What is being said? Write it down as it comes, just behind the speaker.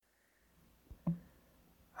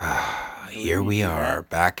Here we are,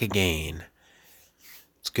 back again.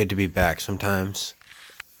 It's good to be back. Sometimes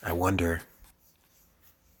I wonder,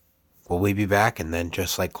 will we be back? And then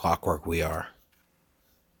just like clockwork, we are.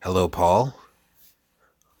 Hello, Paul.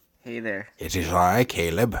 Hey there. It is I,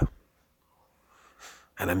 Caleb.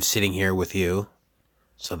 And I'm sitting here with you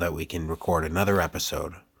so that we can record another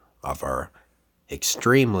episode of our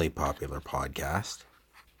extremely popular podcast.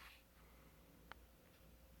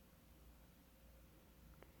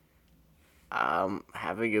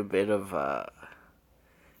 Having a bit of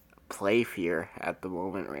play fear at the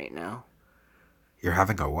moment right now. You're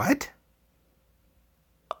having a what?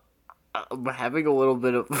 I'm having a little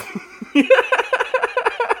bit of...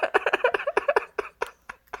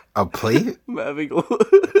 A play? I'm having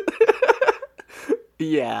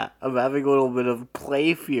Yeah, I'm having a little bit of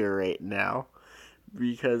play fear right now.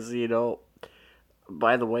 Because,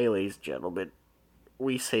 by the way, ladies and gentlemen,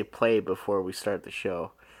 we say play before we start the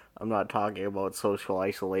show. I'm not talking about social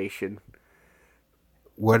isolation.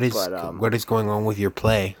 What is going on with your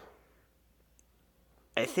play?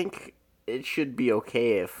 I think it should be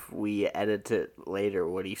okay if we edit it later.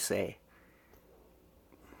 What do you say?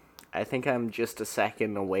 I think I'm just a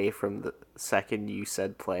second away from the second you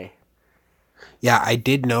said play. Yeah, I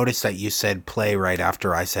did notice that you said play right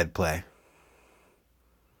after I said play.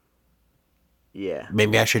 Yeah.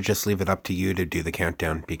 Maybe I should just leave it up to you to do the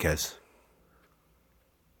countdown because...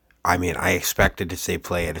 I mean, I expected to say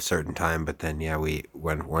play at a certain time, but then, yeah,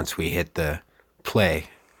 once we hit the play,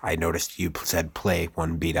 I noticed you said play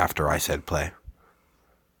one beat after I said play.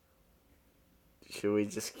 Should we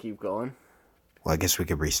just keep going? Well, I guess we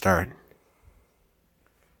could restart.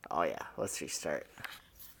 Oh, yeah, let's restart.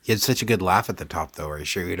 You had such a good laugh at the top, though. Are you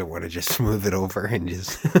sure you don't want to just smooth it over and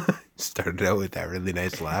just start it out with that really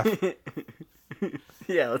nice laugh?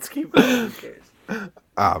 Yeah, let's keep going. Who cares?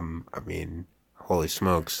 I mean, holy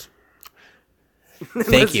smokes.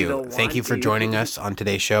 Thank you. Thank you for joining us on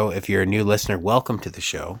today's show. If you're a new listener, welcome to the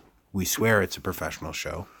show. We swear it's a professional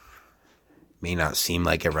show. May not seem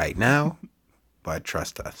like it right now, but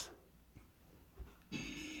trust us.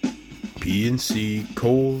 PNC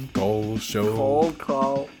Cold Call Show. Cold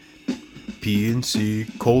Call.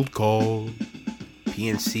 PNC Cold Call.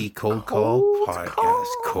 PNC Cold Call Podcast. Call.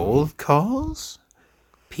 Cold Calls?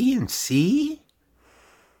 PNC?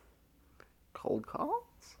 Cold Calls?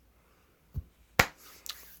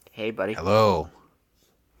 Hey, buddy. Hello.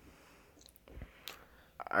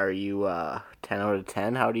 Are you 10 out of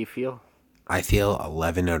 10? How do you feel? I feel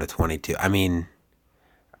 11 out of 22. I mean,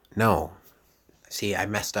 no. See, I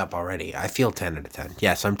messed up already. I feel 10 out of 10.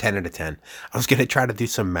 Yes, I'm 10 out of 10. I was going to try to do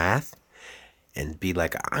some math and be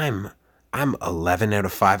like, I'm 11 out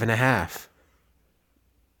of 5.5.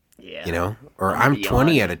 Yeah. You know? Or I'm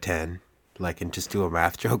 20 out of 10. Like, and just do a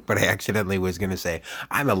math joke, but I accidentally was going to say,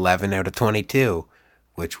 I'm 11 out of 22,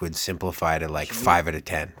 which would simplify to like 5 out of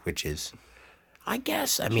 10, which is, I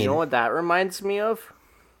guess, I mean. You know what that reminds me of?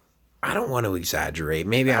 I don't want to exaggerate.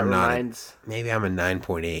 Maybe I'm not. Maybe I'm a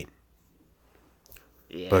 9.8.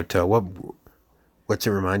 Yeah. But what's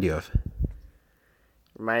it remind you of?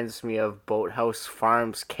 Reminds me of Boathouse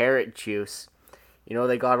Farms carrot juice. You know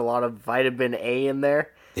they got a lot of vitamin A in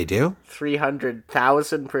there? They do?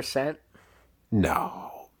 300,000%. No.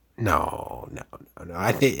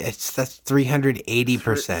 I think that's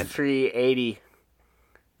 380%. 380.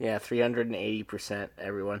 Yeah, 380%,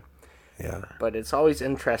 everyone. Yeah. But it's always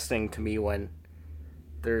interesting to me when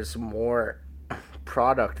there's more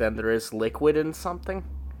product than there is liquid in something.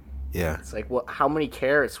 Yeah. It's like, well, how many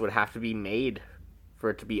carrots would have to be made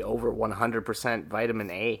for it to be over 100% vitamin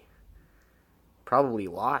A? Probably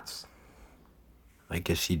lots. I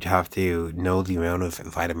guess you'd have to know the amount of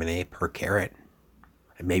vitamin A per carrot.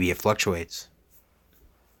 And maybe it fluctuates.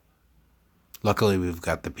 Luckily, we've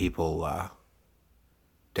got the people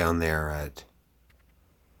down there at...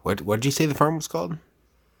 What did you say the farm was called?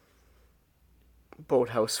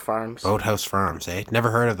 Boathouse Farms. Boathouse Farms, eh?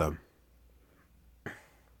 Never heard of them.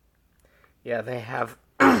 Yeah, they have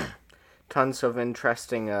tons of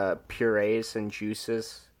interesting purees and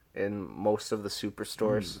juices in most of the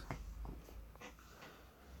superstores.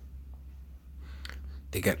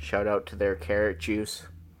 They got... Shout out to their carrot juice.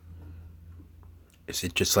 Is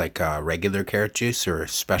it just like regular carrot juice or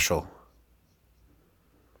special?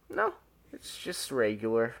 No, it's just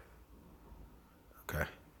regular.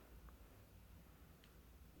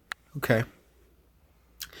 Okay.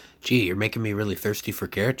 Gee, you're making me really thirsty for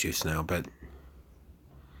carrot juice now, but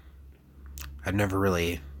I've never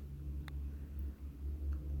really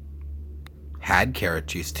had carrot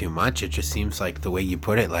juice too much. It just seems like the way you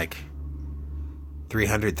put it, like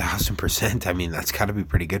 300,000%. I mean, that's got to be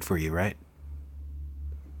pretty good for you, right?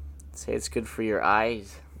 Say it's good for your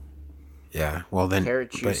eyes. Yeah, well then,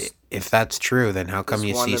 Carrot but juice if that's true, then how come is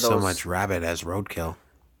you one see of so those. much rabbit as roadkill?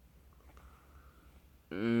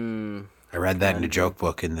 I read that in a Conundrum. joke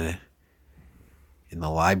book in the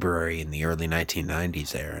library in the early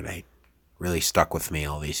 1990s there, and it really stuck with me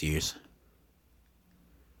all these years.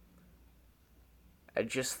 I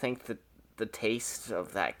just think that the taste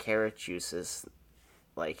of that carrot juice is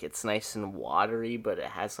like it's nice and watery, but it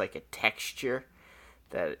has like a texture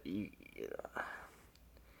that you.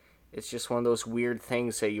 It's just one of those weird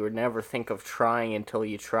things that you would never think of trying until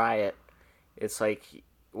you try it. It's like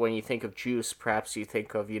when you think of juice, perhaps you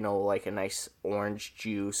think of, like a nice orange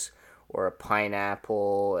juice or a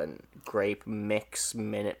pineapple and grape mix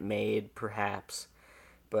Minute Maid, perhaps.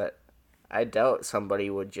 But I doubt somebody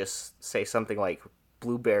would just say something like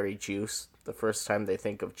blueberry juice the first time they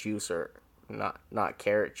think of juice, or not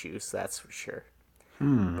carrot juice, that's for sure.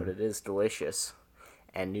 But it is delicious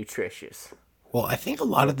and nutritious. Well, I think a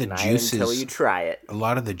lot of But the deny it until juices, you try it. a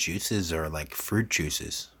lot of the juices are like fruit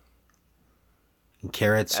juices. And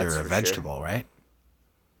carrots That's are a for sure. vegetable, right?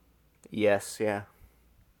 Yes, yeah.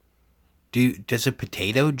 Does a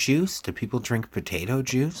potato juice? Do people drink potato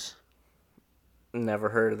juice? Never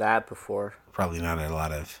heard of that before. Probably not a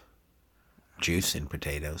lot of juice in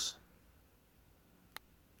potatoes.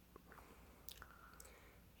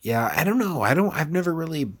 Yeah, I don't know. I've never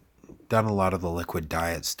really done a lot of the liquid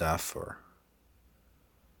diet stuff or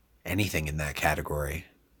anything in that category.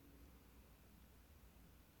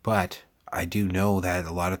 But I do know that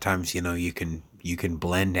a lot of times, you can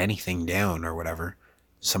blend anything down or whatever.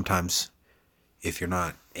 Sometimes if you're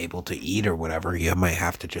not able to eat or whatever, you might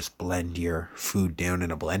have to just blend your food down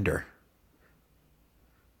in a blender.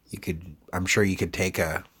 I'm sure you could take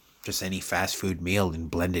just any fast food meal and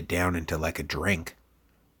blend it down into like a drink.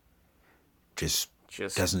 Just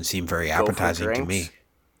doesn't seem very go for appetizing to me. drinks?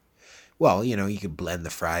 Well, you could blend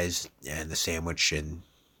the fries and the sandwich and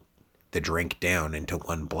the drink down into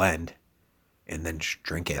one blend and then just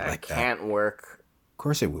drink it like that. That can't work. Of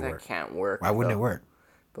course it would work. That can't work. Why wouldn't it work?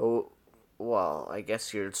 But, well, I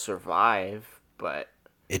guess you'd survive, but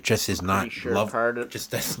It just is not it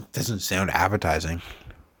just doesn't sound appetizing.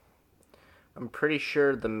 I'm pretty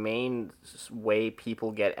sure the main way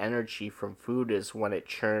people get energy from food is when it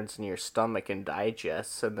churns in your stomach and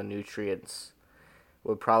digests, and the nutrients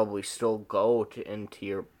would probably still go into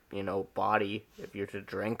your body if you're to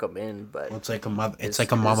drink them in. But Well, it's like a mother. It's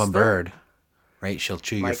like a mama bird, right? She'll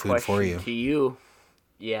chew your food for you. To you,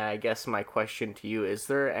 yeah, I guess my question to you: is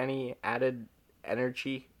there any added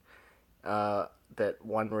energy that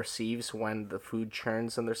one receives when the food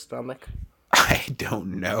churns in their stomach? I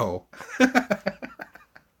don't know.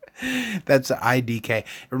 That's IDK. It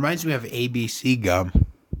reminds me of ABC gum.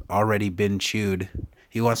 Already been chewed.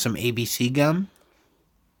 You want some ABC gum?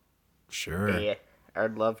 Sure. Yeah,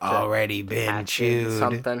 I'd love to. Already been chewed.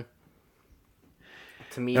 Something.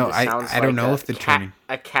 To me, No, this sounds I don't like know if the turning.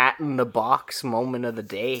 a cat in the box moment of the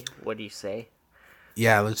day. What do you say?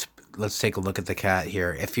 Yeah, let's take a look at the cat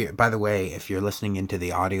here. By the way, if you're listening into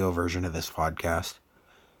the audio version of this podcast,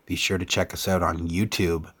 be sure to check us out on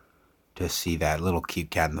YouTube to see that little cute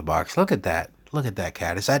cat in the box. Look at that. Look at that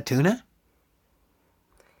cat. Is that Tuna?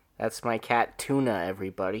 That's my cat Tuna,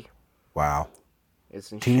 everybody. Wow.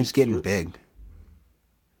 Isn't Tuna's she getting cute? big.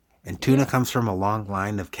 And Tuna comes from a long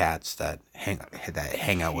line of cats that hang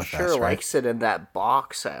out with She us, sure right? likes it in that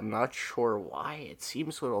box. I'm not sure why. It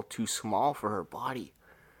seems a little too small for her body.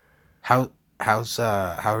 How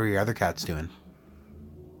are your other cats doing?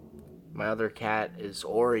 My other cat is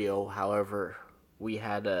Oreo. However, we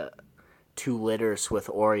had 2 litters with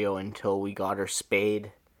Oreo until we got her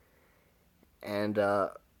spayed. And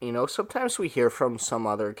sometimes we hear from some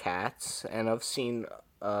other cats, and I've seen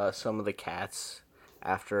some of the cats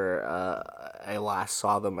after I last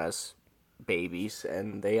saw them as babies,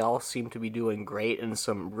 and they all seem to be doing great, and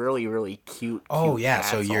some really, really cute. Oh yeah,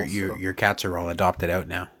 cats so your cats are all adopted out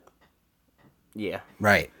now. Yeah.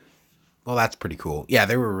 Right. Well, that's pretty cool. Yeah,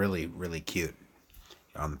 they were really, really cute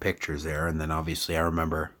on the pictures there, and then obviously I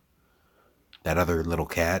remember that other little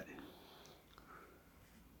cat.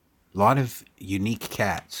 A lot of unique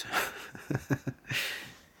cats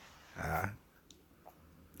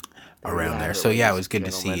around there. So yeah, it was good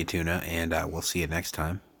to see you, Tuna, and we'll see you next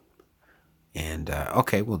time. And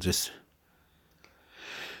okay, we'll just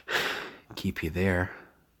keep you there,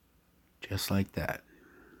 just like that.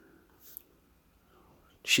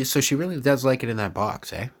 She really does like it in that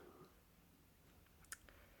box, eh?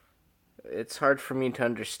 It's hard for me to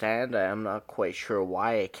understand. I'm not quite sure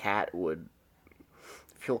why a cat would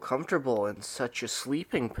feel comfortable in such a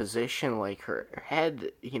sleeping position. Like, her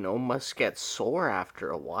head, must get sore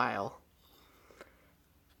after a while.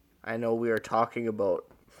 I know we are talking about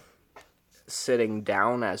sitting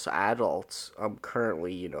down as adults. I'm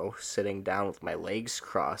currently, sitting down with my legs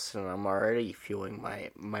crossed, and I'm already feeling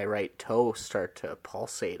my right toe start to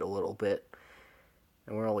pulsate a little bit.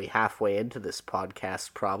 And we're only halfway into this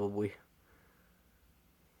podcast, probably.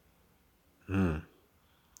 You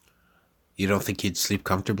don't think you'd sleep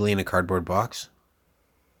comfortably in a cardboard box?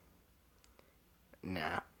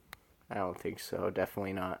 Nah, I don't think so.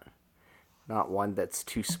 Definitely not. Not one that's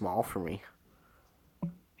too small for me.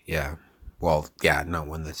 Yeah. Well, yeah, not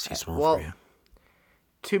one that's too small for you.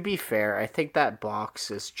 To be fair, I think that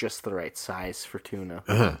box is just the right size for tuna.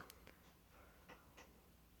 Uh-huh.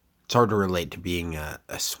 It's hard to relate to being a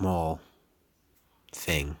small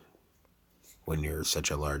thing when you're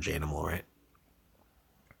such a large animal, right?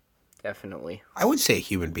 Definitely. I would say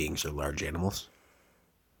human beings are large animals.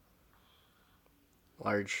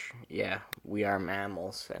 Large, yeah. We are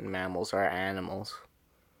mammals, and mammals are animals.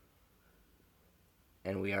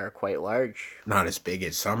 And we are quite large. Not as big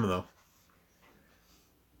as some, though.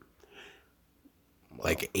 Well,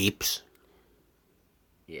 like apes.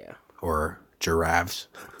 Yeah. Or giraffes.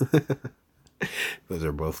 Those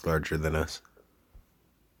are both larger than us.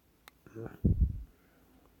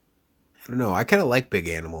 I don't know. I kind of like big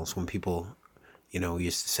animals. When people,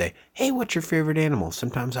 used to say, hey, what's your favorite animal?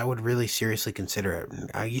 Sometimes I would really seriously consider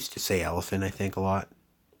it. I used to say elephant, I think, a lot.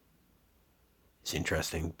 It's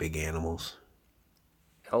interesting. Big animals.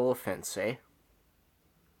 Elephants, eh?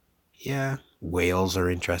 Yeah. Whales are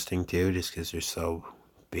interesting, too, just because they're so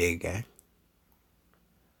big, eh?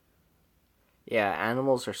 Yeah,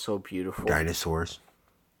 animals are so beautiful. Dinosaurs.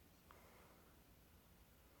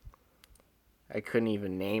 I couldn't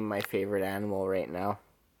even name my favorite animal right now.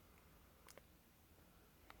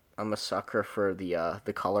 I'm a sucker for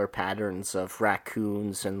the color patterns of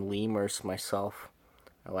raccoons and lemurs myself.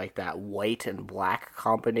 I like that white and black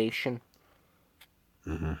combination.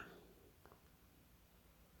 Mm-hmm.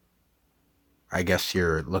 I guess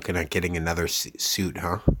you're looking at getting another suit,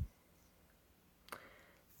 huh?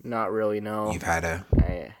 Not really, no. You've had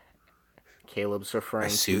Caleb's referring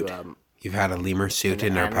suit. To You've had a lemur suit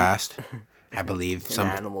in our past. I believe an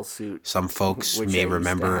animal suit. Some folks may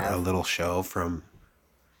remember a little show from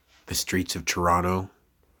the streets of Toronto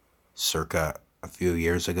circa a few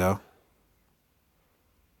years ago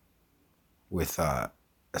with a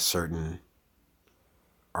certain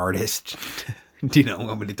artist. Do you not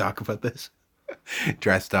want me to talk about this?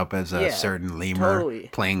 Dressed up as a certain lemur, totally.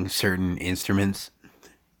 Playing certain instruments.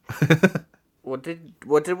 What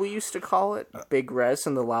did we used to call it? Big Rez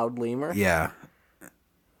and the Loud Lemur? Yeah.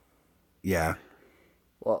 Yeah.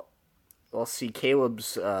 Well, see,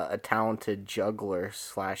 Caleb's a talented juggler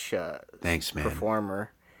 / Thanks, man.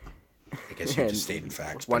 Performer. I guess you're just stating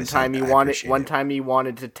facts. One time he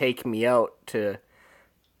wanted to take me out to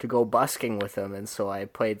go busking with him, and so I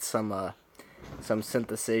played some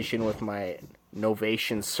synthesization with my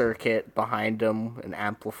Novation circuit behind him and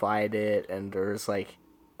amplified it, and there's like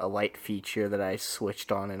a light feature that I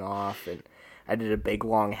switched on and off, and I did a big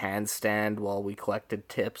long handstand while we collected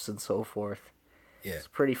tips and so forth. Yeah. It's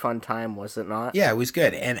a pretty fun time, was it not? Yeah, it was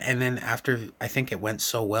good. And then after, I think it went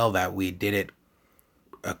so well that we did it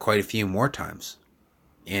quite a few more times.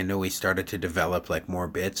 And we started to develop like more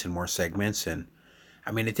bits and more segments. And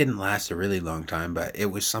I mean, it didn't last a really long time, but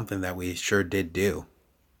it was something that we sure did do.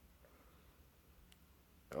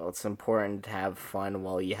 Well, it's important to have fun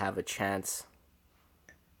while you have a chance.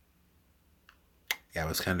 Yeah, it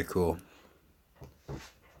was kind of cool.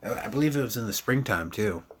 I believe it was in the springtime,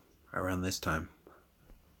 too. Around this time.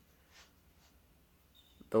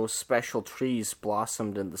 Those special trees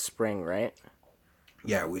blossomed in the spring, right?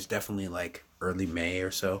 Yeah, it was definitely like early May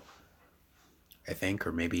or so. I think,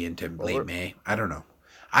 or maybe into late May. I don't know.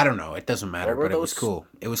 It doesn't matter, but it was cool.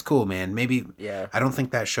 It was cool, man. Maybe, yeah. I don't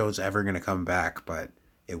think that show's ever going to come back, but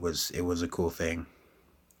it was a cool thing.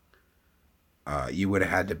 You would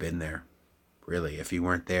have had to been there. Really, if you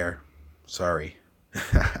weren't there, sorry.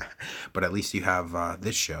 But at least you have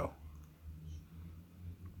this show.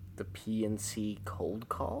 The PNC Cold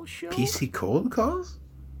Call show? PC Cold Calls?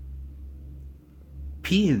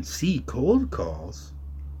 PNC Cold Calls?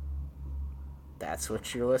 That's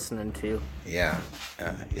what you're listening to. Yeah,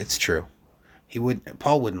 it's true.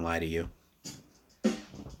 Paul wouldn't lie to you.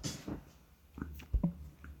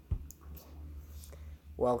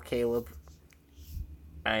 Well, Caleb,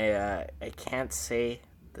 I can't say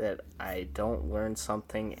that I don't learn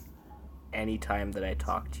something anytime that I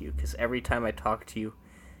talk to you, because every time I talk to you,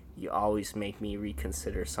 you always make me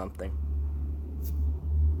reconsider something.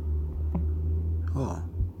 Oh.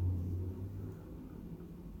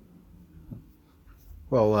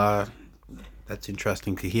 Well, that's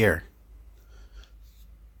interesting to hear.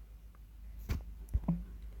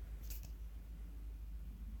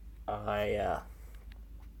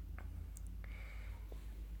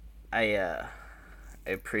 I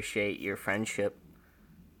appreciate your friendship.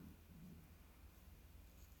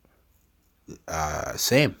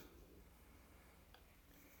 Same.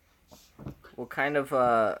 What kind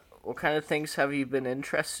of things have you been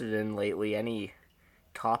interested in lately? Any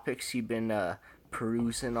topics you've been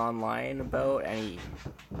perusing online about? Any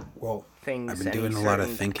Well, things? I've been any doing a lot of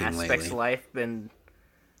certain thinking aspects lately. of life been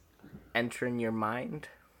entering your mind?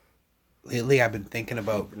 Lately, I've been thinking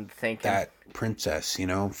about Been thinking. that princess,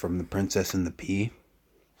 from The Princess and the Pea.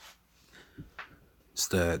 It's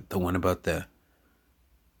the one about the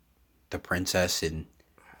princess, and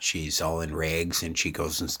she's all in rags, and she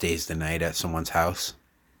goes and stays the night at someone's house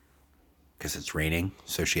because it's raining.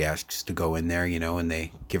 So she asks to go in there, and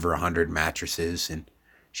they give her 100 mattresses, and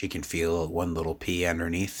she can feel one little pea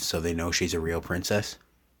underneath, so they know she's a real princess.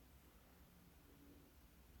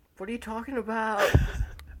 What are you talking about?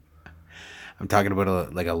 I'm talking about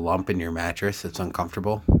a lump in your mattress that's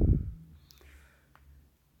uncomfortable.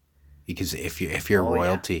 Because if you're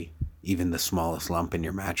royalty, even the smallest lump in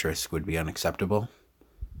your mattress would be unacceptable.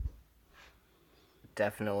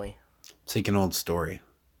 Definitely. It's like an old story.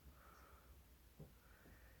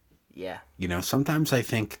 Yeah. Sometimes I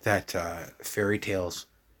think that fairy tales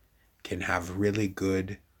can have really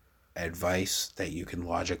good advice that you can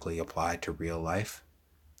logically apply to real life.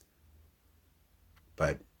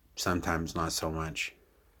 But sometimes not so much.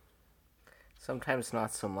 Sometimes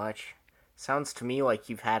not so much. Sounds to me like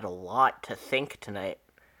you've had a lot to think tonight.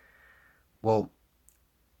 Well,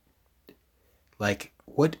 like,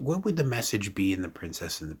 what would the message be in The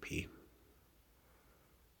Princess and the Pea?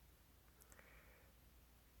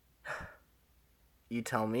 You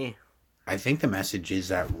tell me. I think the message is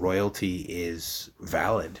that royalty is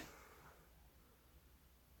valid.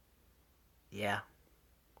 Yeah.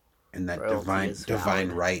 And that Royalty divine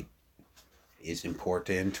valid. right is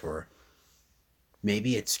important, or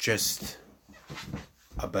maybe it's just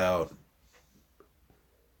about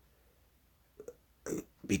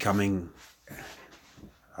becoming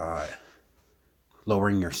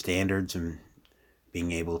lowering your standards and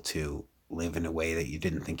being able to live in a way that you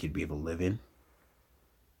didn't think you'd be able to live in.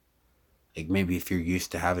 Like, maybe if you're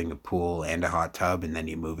used to having a pool and a hot tub, and then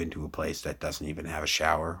you move into a place that doesn't even have a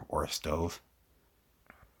shower or a stove,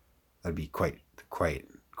 that'd be quite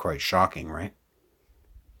shocking, right?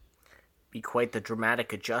 Be quite the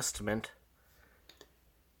dramatic adjustment.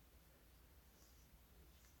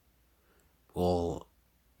 Well,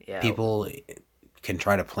 Yeah. people can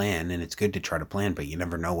try to plan, and it's good to try to plan, but you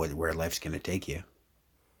never know where life's going to take you.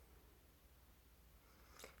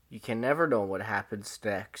 You can never know what happens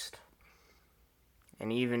next.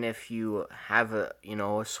 And even if you have a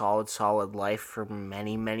solid life for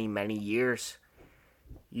many, many, many years,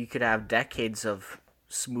 you could have decades of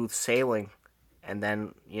smooth sailing and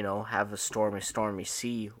then, have a stormy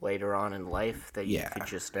sea later on in life that you could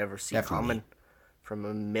just never see coming from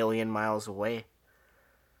a million miles away.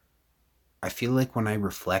 I feel like when I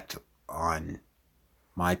reflect on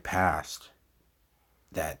my past,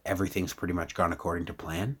 that everything's pretty much gone according to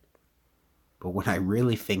plan. But when I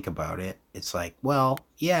really think about it, it's like, well,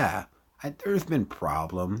 yeah, there's been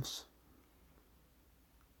problems.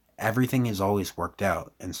 Everything has always worked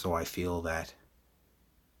out, and so I feel that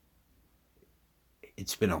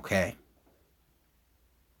it's been okay.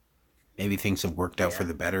 Maybe things have worked out for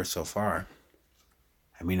the better so far.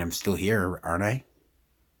 I mean, I'm still here, aren't I?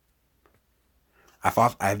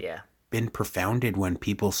 I've been profounded when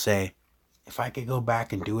people say, if I could go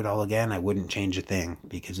back and do it all again, I wouldn't change a thing,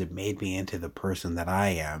 because it made me into the person that I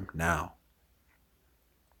am now.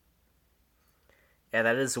 Yeah,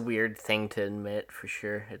 that is a weird thing to admit, for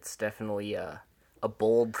sure. It's definitely a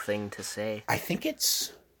bold thing to say. I think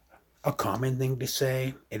it's a common thing to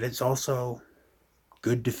say. It is also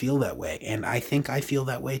good to feel that way, and I think I feel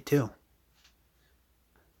that way too.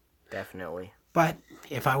 Definitely. But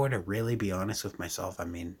if I were to really be honest with myself, I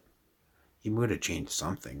mean, you would have changed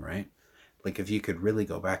something, right? Like, if you could really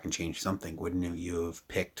go back and change something, wouldn't you have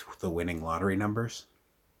picked the winning lottery numbers?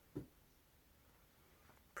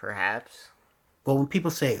 Perhaps. Well, when people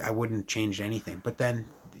say I wouldn't change anything, but then,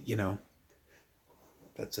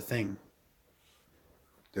 that's the thing.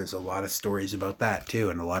 There's a lot of stories about that too,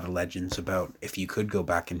 and a lot of legends about if you could go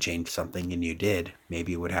back and change something and you did,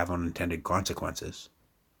 maybe it would have unintended consequences.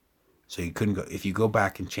 So you couldn't go, if you go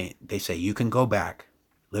back and change, they say you can go back,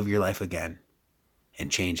 live your life again,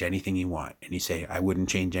 and change anything you want. And you say, I wouldn't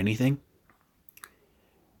change anything.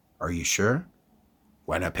 Are you sure?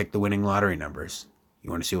 Why not pick the winning lottery numbers? You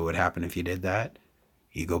want to see what would happen if you did that?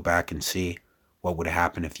 You go back and see what would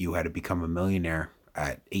happen if you had to become a millionaire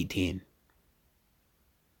at 18.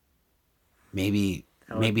 Maybe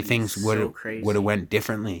things would so have crazy. went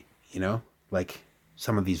differently, like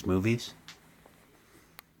some of these movies.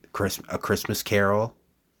 A Christmas Carol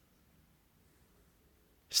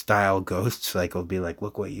style ghosts, like, will be like,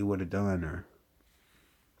 look what you would have done, or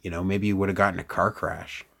maybe you would have gotten a car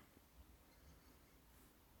crash.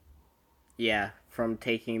 Yeah, from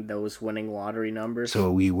taking those winning lottery numbers.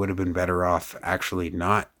 So we would have been better off actually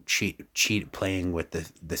not cheat playing with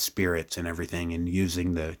the spirits and everything and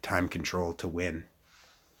using the time control to win.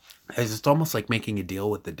 It's almost like making a deal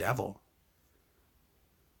with the devil.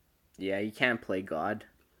 Yeah, you can't play God.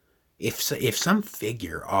 If some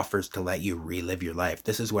figure offers to let you relive your life,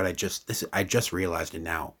 this is what I just realized it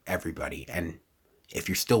now, everybody. And if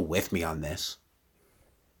you're still with me on this,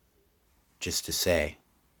 just to say,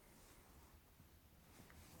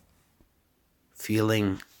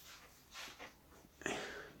 feeling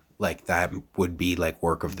like that would be like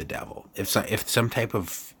work of the devil. If some type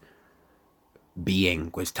of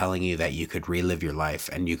being was telling you that you could relive your life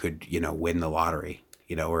and you could, win the lottery,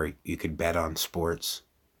 or you could bet on sports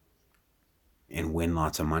and win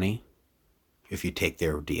lots of money if you take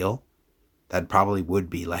their deal, that probably would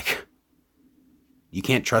be like, you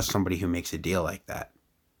can't trust somebody who makes a deal like that.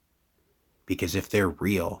 Because if they're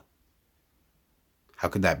real, how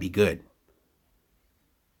could that be good?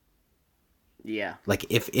 Yeah. Like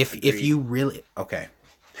if you really, okay.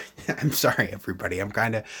 I'm sorry, everybody.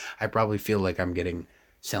 I probably feel like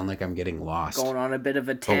sound like I'm getting lost. Going on a bit of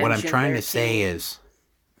a tangent. But what I'm trying to say is,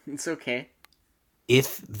 it's okay.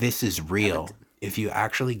 If this is real, if you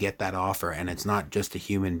actually get that offer and it's not just a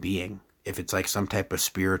human being, if it's like some type of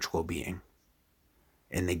spiritual being,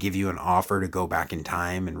 and they give you an offer to go back in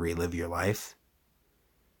time and relive your life,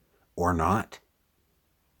 or not,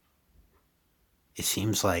 it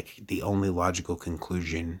seems like the only logical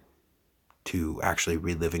conclusion to actually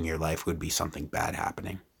reliving your life would be something bad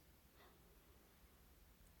happening.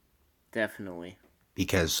 Definitely.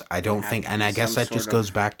 Because I don't think, and I guess that just goes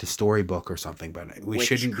back to storybook or something, but we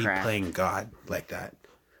shouldn't be playing God like that.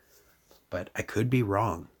 But I could be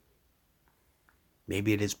wrong.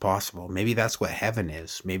 Maybe it is possible. Maybe that's what heaven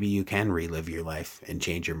is. Maybe you can relive your life and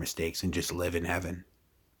change your mistakes and just live in heaven.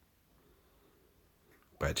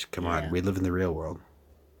 But come on, we live in the real world.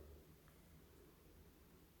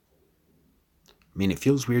 I mean, it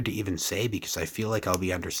feels weird to even say because I feel like I'll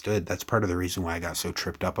be understood. That's part of the reason why I got so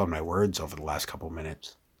tripped up on my words over the last couple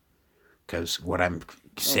minutes. Because what I'm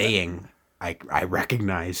saying, I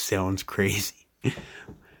recognize sounds crazy.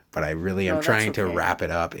 But I really am trying to wrap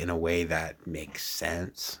it up in a way that makes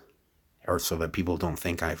sense. Or so that people don't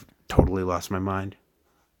think I've totally lost my mind.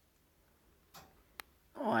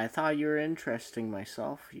 Oh, I thought you were interesting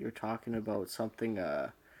myself. You're talking about something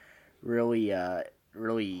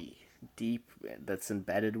really deep that's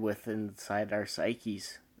embedded inside our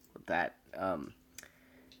psyches, that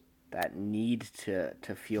that need to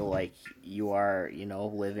feel like you are,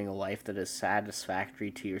 living a life that is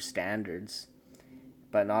satisfactory to your standards.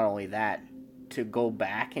 But not only that, to go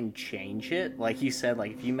back and change it, like you said,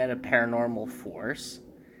 like if you met a paranormal force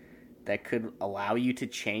that could allow you to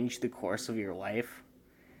change the course of your life,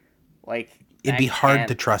 like it'd be hard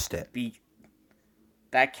to trust it.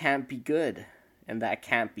 That can't be good. And that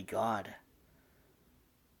can't be God.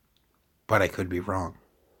 But I could be wrong.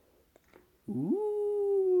 Ooh.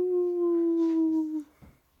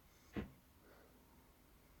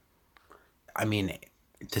 I mean,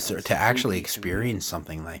 to actually experience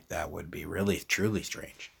something like that would be really, truly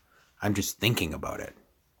strange. I'm just thinking about it.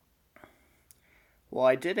 Well,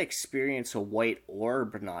 I did experience a white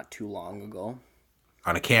orb not too long ago.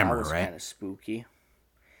 On a camera, right? That was kind of spooky.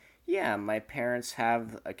 Yeah, my parents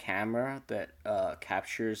have a camera that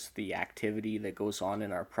captures the activity that goes on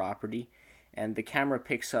in our property. And the camera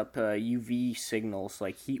picks up UV signals,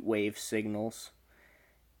 like heat wave signals,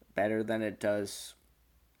 better than it does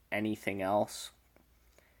anything else.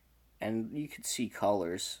 And you could see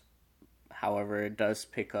colors. However, it does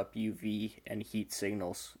pick up UV and heat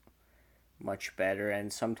signals much better.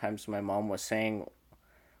 And sometimes my mom was saying,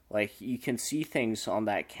 like, you can see things on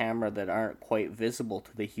that camera that aren't quite visible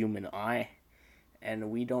to the human eye.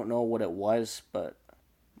 And we don't know what it was, but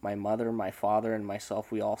my mother, my father, and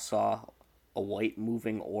myself, we all saw a white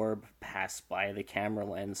moving orb pass by the camera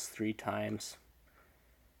lens 3 times.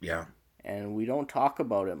 Yeah. And we don't talk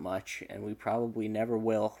about it much, and we probably never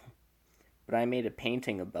will. But I made a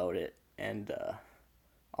painting about it, and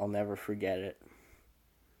I'll never forget it.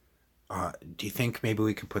 Do you think maybe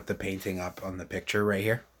we could put the painting up on the picture right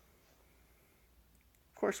here?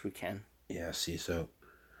 course we can. Yeah, see, so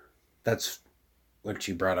that's when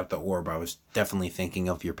she brought up the orb. I was definitely thinking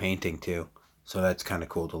of your painting too. So that's kind of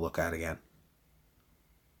cool to look at again.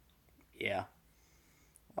 Yeah.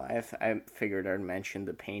 Well, I figured I'd mention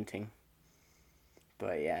the painting.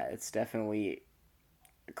 But yeah, it's definitely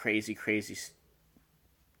a crazy experience.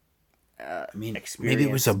 Maybe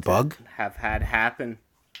it was a bug? Have had happen.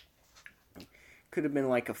 Could have been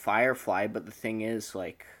like a firefly, but the thing is,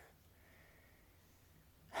 like,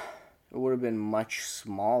 it would have been much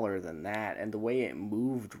smaller than that, and the way it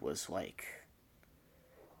moved was like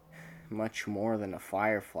much more than a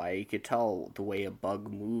firefly. You could tell the way a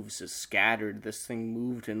bug moves is scattered. This thing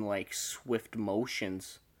moved in like swift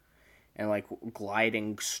motions and like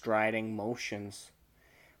gliding, striding motions.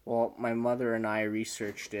 Well, my mother and I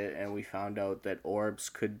researched it, and we found out that orbs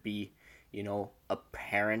could be, a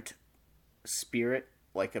parent spirit,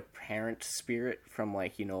 like a parent spirit from,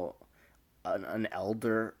 like, an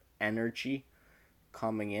elder energy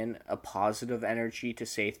coming in, a positive energy to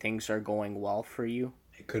say things are going well for you.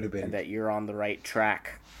 It could have been. And that you're on the right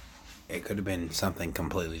track. It could have been something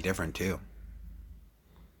completely different, too.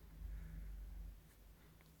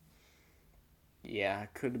 Yeah,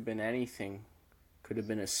 it could have been anything. Could have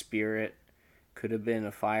been a spirit. Could have been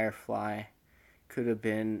a firefly. Could have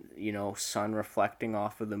been, sun reflecting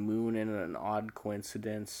off of the moon in an odd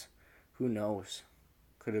coincidence. Who knows?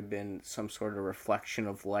 Could have been some sort of reflection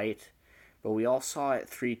of light. But we all saw it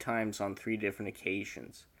 3 times on 3 different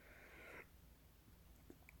occasions.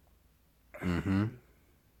 Mm-hmm.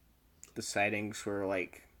 The sightings were,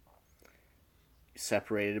 like,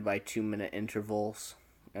 separated by 2-minute intervals.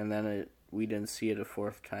 And then we didn't see it a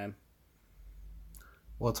 4th time.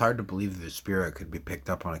 Well, it's hard to believe that the spirit could be picked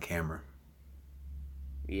up on a camera.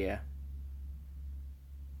 Yeah.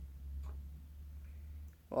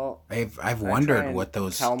 Well, I've wondered what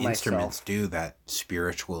those instruments do that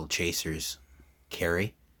spiritual chasers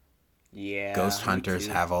carry. Yeah. Ghost hunters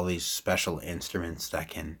have all these special instruments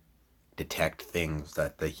that can detect things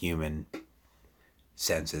that the human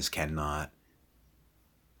senses cannot.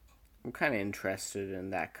 I'm kind of interested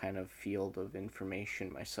in that kind of field of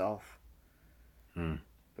information myself.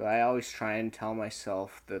 But I always try and tell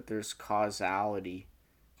myself that there's causality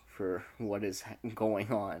for what is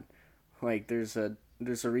going on. Like, there's a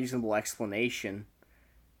reasonable explanation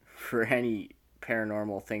for any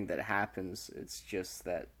paranormal thing that happens. It's just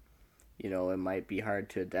that, it might be hard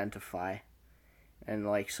to identify. And,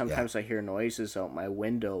 like, sometimes I hear noises out my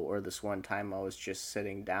window, or this one time I was just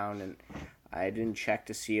sitting down and I didn't check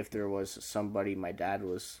to see if there was somebody my dad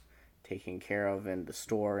was taking care of in the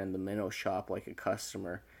store, in the minnow shop, like a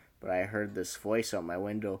customer. But I heard this voice out my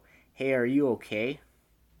window, "Hey, are you okay?"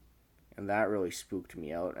 And that really spooked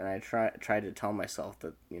me out. And I tried to tell myself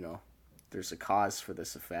that, there's a cause for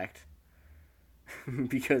this effect.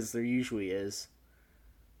 Because there usually is.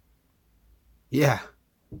 Yeah.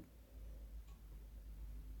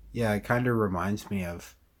 Yeah, it kind of reminds me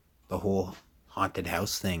of the whole haunted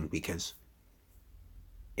house thing, because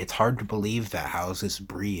it's hard to believe that houses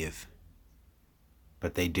breathe.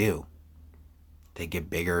 But they do. They get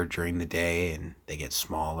bigger during the day, and they get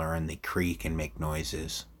smaller, and they creak and make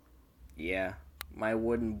noises. Yeah, my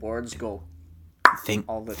wooden boards go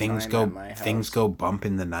all the things time go at my house. Things go bump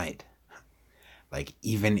in the night. Like,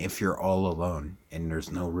 even if you're all alone and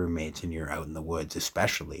there's no roommates and you're out in the woods,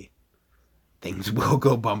 especially, things will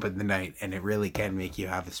go bump in the night, and it really can make you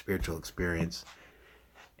have a spiritual experience.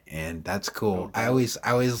 And that's cool. I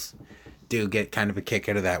always do get kind of a kick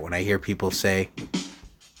out of that when I hear people say,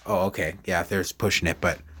 "Oh, okay, yeah, they're pushing it,"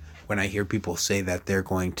 but when I hear people say that they're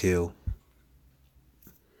going to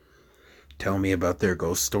tell me about their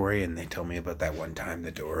ghost story, and they tell me about that one time the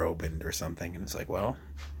door opened or something, and it's like, well,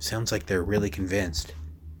 sounds like they're really convinced.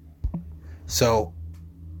 So,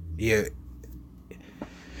 it's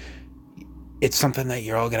something that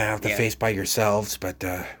you're all going to have to face by yourselves, but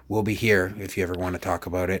we'll be here if you ever want to talk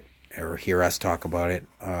about it or hear us talk about it.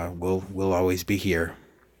 We'll always be here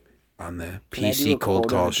on the PC Cold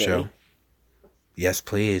Calls show. Yes,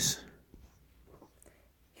 please.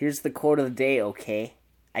 Here's the quote of the day, okay?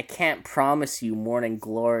 I can't promise you morning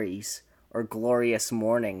glories or glorious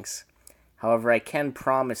mornings. However, I can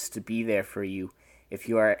promise to be there for you if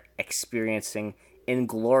you are experiencing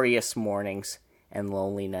inglorious mornings and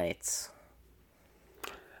lonely nights.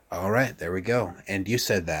 All right, there we go. And you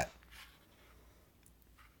said that.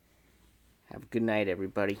 Have a good night,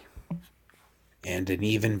 everybody. And an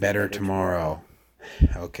even better tomorrow.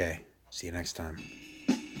 Okay, see you next time.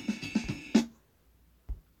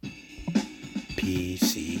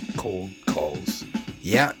 PC Cold Calls.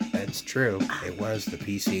 Yeah, that's true. It was the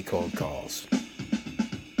PC Cold Calls.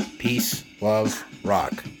 Peace, love,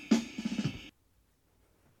 rock.